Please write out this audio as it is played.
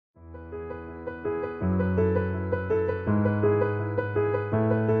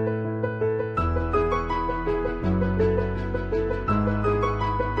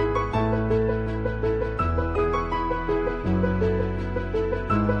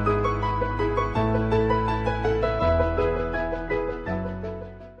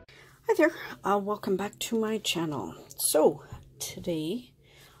there, welcome back to my channel. So today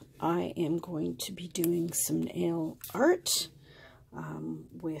I am going to be doing some nail art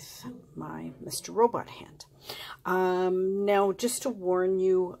with my Mr. Robot hand. Now just to warn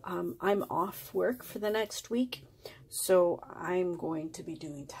you, I'm off work for the next week, so I'm going to be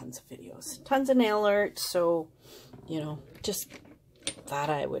doing tons of videos, tons of nail art, so you know, just thought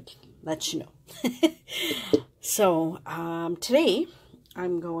I would let you know. So today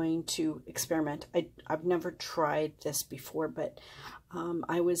I'm going to experiment. I've never tried this before, but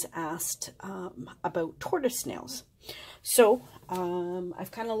I was asked about tortoise nails. So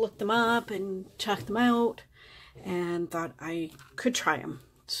I've kind of looked them up and checked them out and thought I could try them.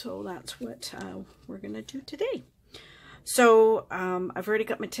 So that's what we're going to do today. So I've already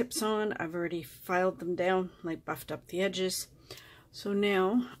got my tips on. I've already filed them down, like buffed up the edges. So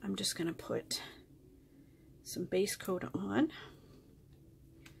now I'm just going to put some base coat on.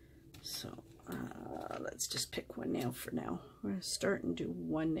 So let's just pick one nail for now. We're going to start and do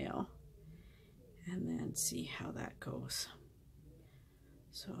one nail and then see how that goes.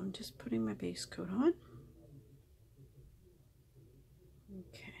 So I'm just putting my base coat on.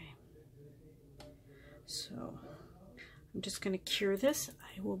 Okay. So I'm just going to cure this.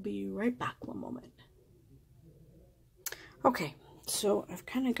 I will be right back one moment. Okay. So I've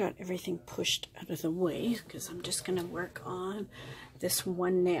kind of got everything pushed out of the way because I'm just going to work on this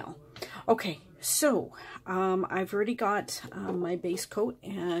one nail. Okay, so I've already got my base coat,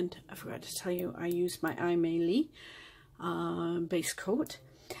 and I forgot to tell you I use my Nailstuff.ca base coat.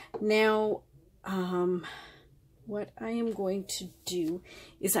 Now, what I am going to do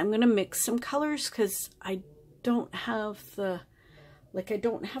is I'm going to mix some colors because I don't have the, I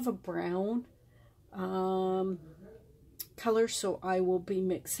don't have a brown color, so I will be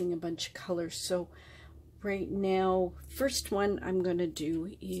mixing a bunch of colors. So right now, first one I'm going to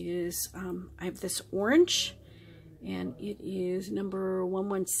do is I have this orange, and it is number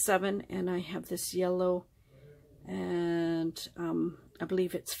 117, and I have this yellow, and I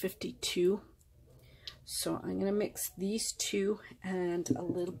believe it's 52. So I'm going to mix these two and a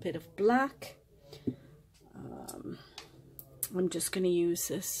little bit of black. I'm just going to use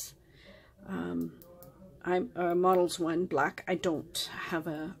this Models 1 black. I don't have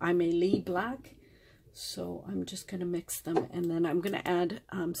a Nailstuff black, so I'm just going to mix them, and then I'm going to add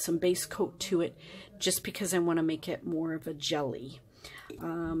some base coat to it just because I want to make it more of a jelly.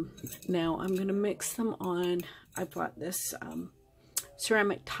 Now I'm going to mix them on. I bought this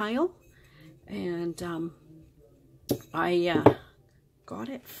ceramic tile, and I got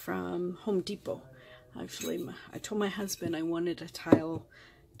it from Home Depot. Actually, I told my husband I wanted a tile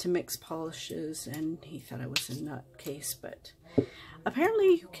to mix polishes, and he thought I was a nutcase, but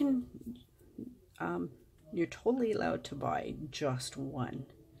apparently you can, you're totally allowed to buy just one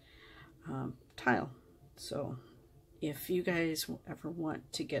tile. So if you guys ever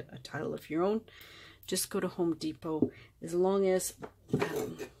want to get a tile of your own, just go to Home Depot. As long as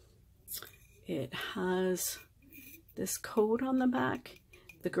it has this code on the back,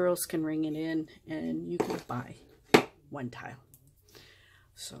 the girls can ring it in and you can buy one tile.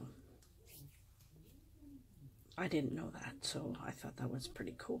 So I didn't know that, so I thought that was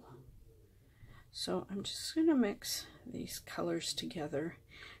pretty cool. So I'm just going to mix these colors together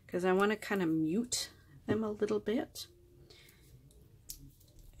because I want to kind of mute them a little bit.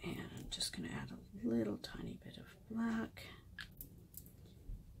 And I'm just going to add a little tiny bit of black.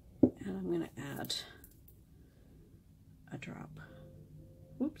 And I'm going to add a drop,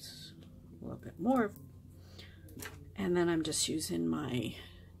 oops, a little bit more. And then I'm just using my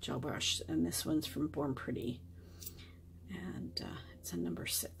gel brush, and this one's from Born Pretty, and it's a number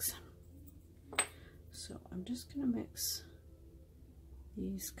 6. So I'm just going to mix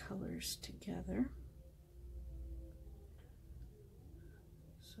these colors together.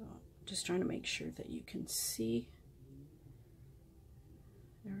 So I'm just trying to make sure that you can see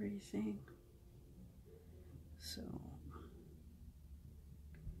everything. So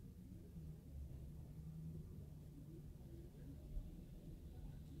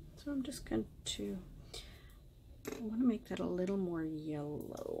I'm just going to, I want to make that a little more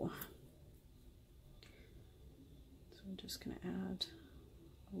yellow. So I'm just going to add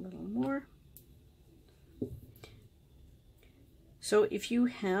a little more. So if you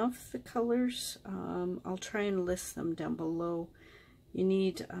have the colors, I'll try and list them down below. You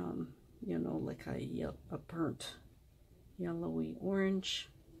need, you know, like a burnt yellowy orange.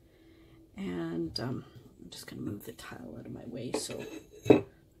 And I'm just going to move the tile out of my way so I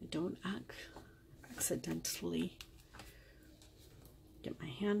don't accidentally get my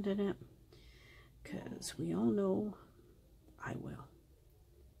hand in it, because we all know I will.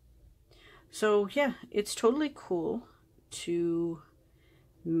 So yeah, it's totally cool to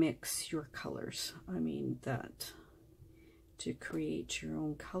mix your colors. I mean, that to create your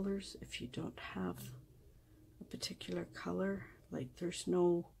own colors if you don't have a particular color. Like, there's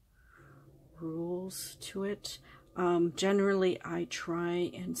no rules to it. Generally, I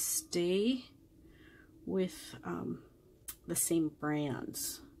try and stay with the same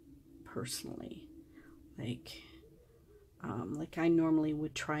brands personally. Like I normally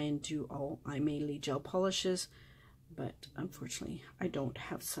would try and do all Imayli gel polishes, but unfortunately I don't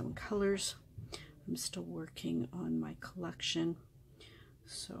have some colors. I'm still working on my collection.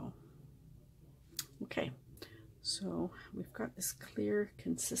 So okay, so we've got this clear,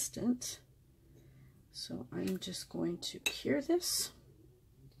 consistent. So I'm just going to cure this.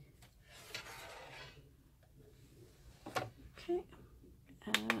 Okay,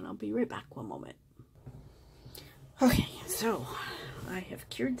 and I'll be right back one moment. Okay, so I have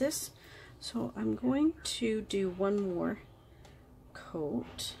cured this. So I'm going to do one more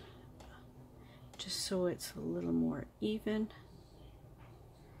coat, just so it's a little more even,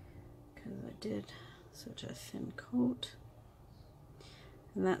 because I did such a thin coat.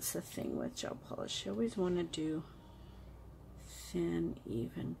 And that's the thing with gel polish. You always want to do thin,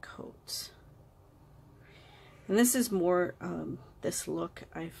 even coats. And this is more, this look,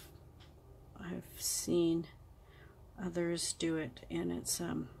 I've seen others do it, and it's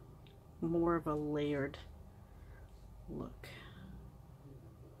more of a layered look.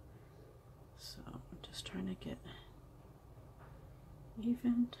 So I'm just trying to get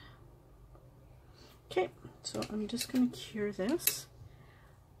evened. Okay, so I'm just going to cure this,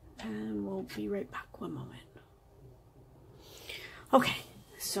 and we'll be right back one moment. Okay,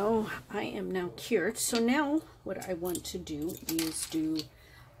 so I am now cured. So now what I want to do is do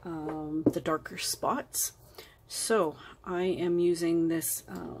the darker spots. So I am using this,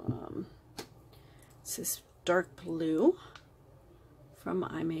 this dark blue from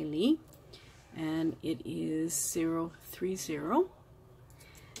Imayli, and it is 030.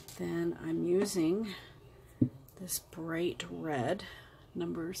 Then I'm using this bright red,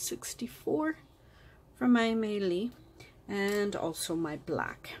 number 64 from Imayli, and also my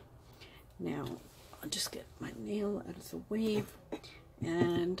black. Now I'll just get my nail out of the way,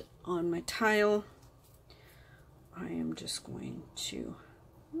 and on my tile I am just going to,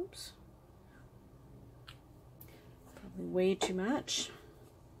 oops, probably way too much.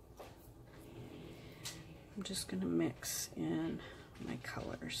 I'm just going to mix in my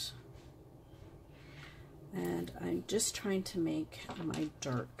colors, and I'm just trying to make my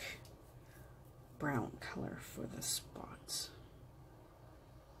dark brown color for the spots.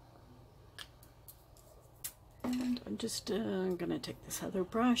 And I'm just going to take this other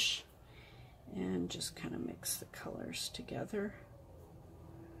brush and just kind of mix the colors together.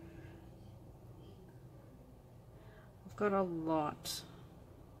 I've got a lot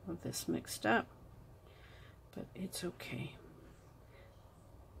of this mixed up, but it's okay.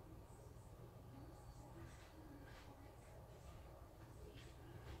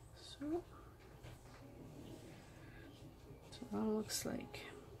 So it all looks like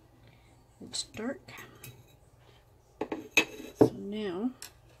it's dark. So now,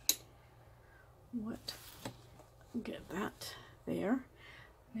 get that there.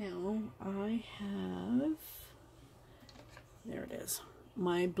 Now I have, there it is,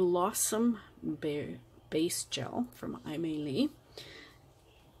 my Blossom Base Gel from Imayli,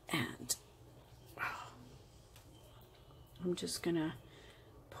 and I'm just gonna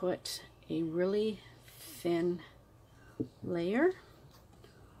put a really thin layer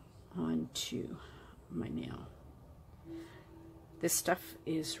onto my nail. This stuff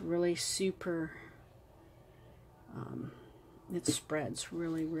is really super, it spreads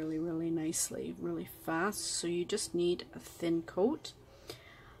really nicely, really fast, so you just need a thin coat,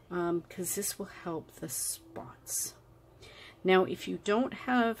 because this will help the spots. Now if you don't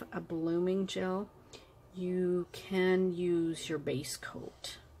have a blooming gel, you can use your base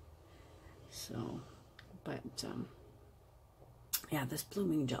coat. So, but yeah, this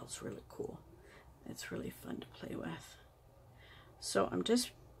blooming gel is really cool. It's really fun to play with. So I'm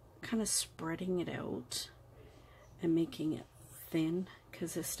just kind of spreading it out and making it thin,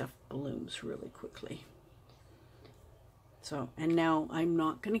 because this stuff blooms really quickly. So, and now I'm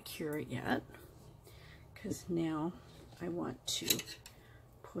not going to cure it yet, because now I want to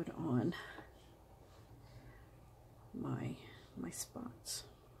put on my spots.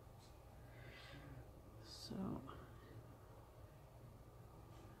 So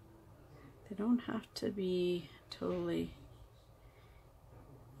they don't have to be totally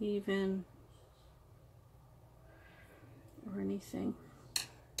even or anything.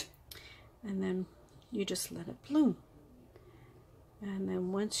 and then you just let it bloom. And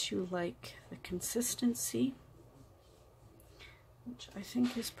then once you like the consistency, which I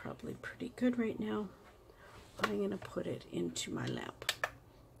think is probably pretty good right now, I'm going to put it into my lamp.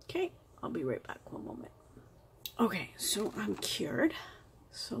 Okay, I'll be right back, one moment. Okay, so I'm cured.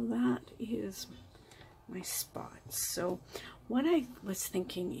 So that is my spots. So what I was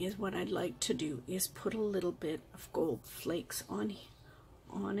thinking is what I'd like to do is put a little bit of gold flakes on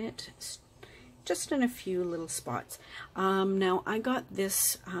it, just in a few little spots. Now I got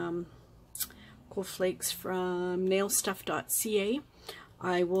this gold flakes from Nailstuff.ca.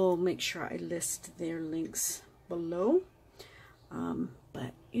 I will make sure I list their links below.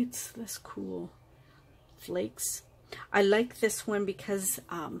 But it's this cool flakes. I like this one because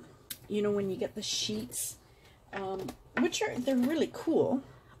you know, when you get the sheets, they're really cool,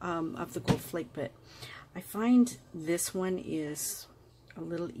 of the gold flake, but I find this one is a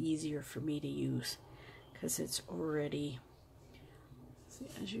little easier for me to use because it's already,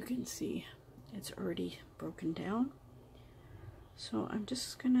 as you can see, it's already broken down. So I'm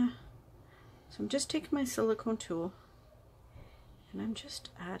just taking my silicone tool and I'm just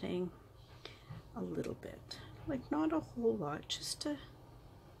adding a little bit, like not a whole lot, just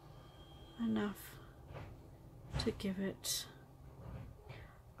enough to give it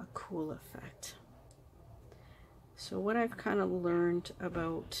a cool effect. So what I've kind of learned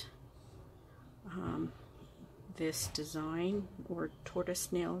about this design, or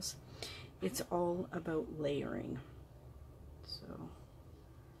tortoise nails, it's all about layering. So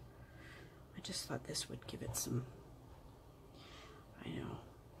I just thought this would give it some,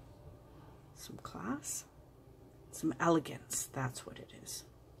 some class, some elegance. That's what it is,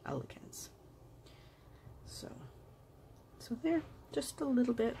 elegance. So there, just a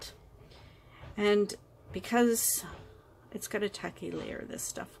little bit. And because it's got a tacky layer, this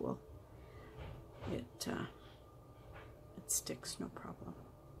stuff it sticks no problem.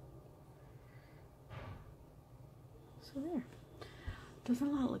 So there.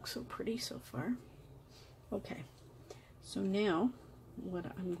 Doesn't that look so pretty so far? Okay, so now what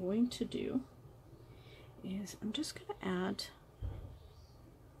I'm going to do is I'm just going to add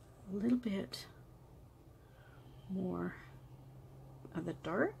a little bit more of the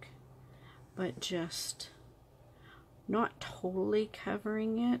dark, but just not totally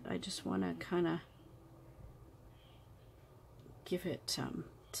covering it. I just want to kind of give it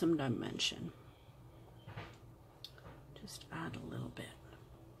some dimension. Just add a little bit.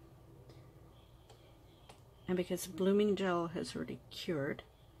 And because blooming gel has already cured,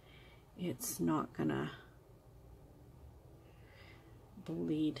 it's not gonna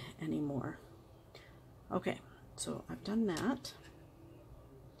bleed anymore. Okay, so I've done that.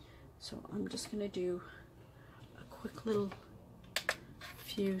 So I'm just gonna do a quick little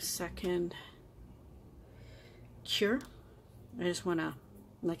few second cure. I just wanna,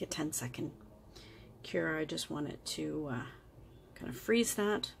 like a 10-second cure. I just want it to kind of freeze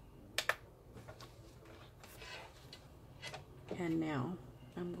that. And now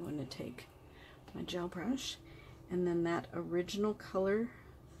I'm going to take my gel brush, and then that original color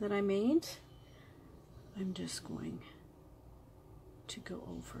that I made, I'm just going to go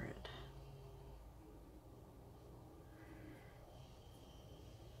over it.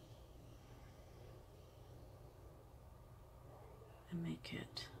 And make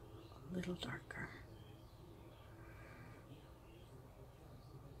it a little darker.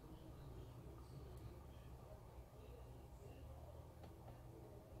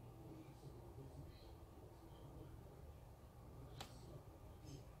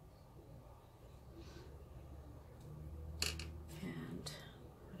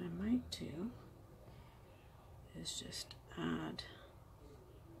 Do is just add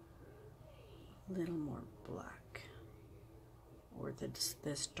a little more black, or this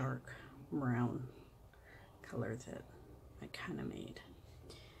dark brown color that I kind of made.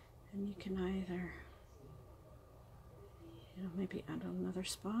 And you can either, maybe add another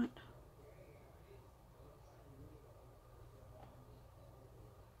spot.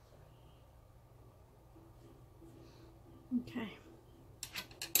 Okay.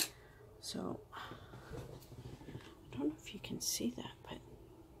 So, I don't know if you can see that, but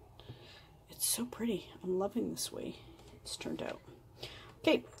it's so pretty. I'm loving this way it's turned out.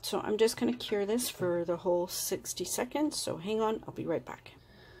 Okay, so I'm just going to cure this for the whole 60 seconds, so hang on, I'll be right back.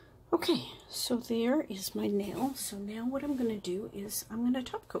 Okay, so there is my nail. So now what I'm going to do is I'm going to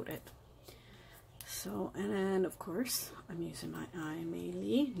top coat it. So, and then of course, I'm using my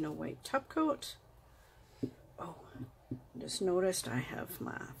Meili No Wipe Top Coat. Oh, just noticed I have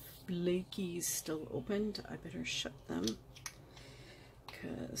my flakies still opened. I better shut them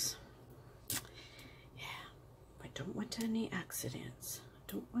because don't want any accidents.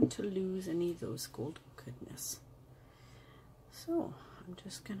 I don't want to lose any of those gold goodness. So I'm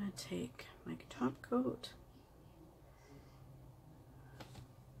just gonna take my top coat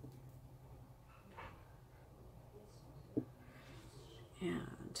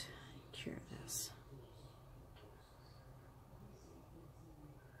and cure this.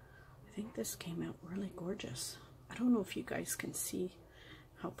 I think this came out really gorgeous. I don't know if you guys can see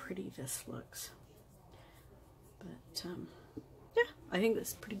how pretty this looks, but yeah, I think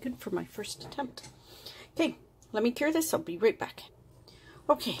that's pretty good for my first attempt. Okay, let me cure this. I'll be right back.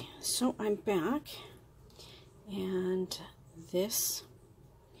 Okay, so I'm back, and this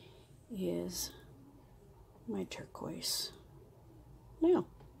is my turquoise nail,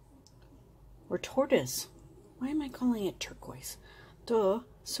 or tortoise. Why am I calling it turquoise? Duh,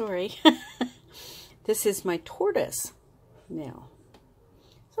 sorry. This is my tortoise nail.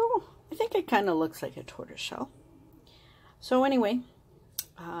 So I think it kind of looks like a tortoise shell. So anyway,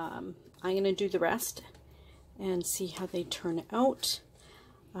 I'm going to do the rest and see how they turn out.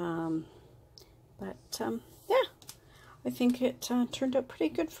 Yeah, I think it turned out pretty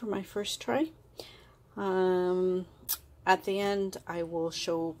good for my first try. At the end, I will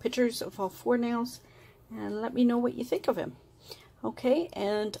show pictures of all 4 nails and let me know what you think of him. Okay,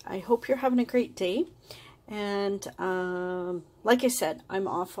 and I hope you're having a great day. And like I said, I'm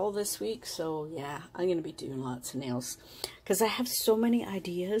off all this week, so yeah, I'm going to be doing lots of nails because I have so many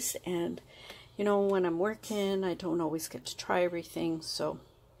ideas, and you know, when I'm working, I don't always get to try everything, so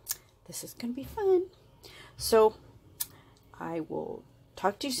this is going to be fun. So I will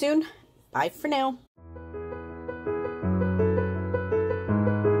talk to you soon. Bye for now.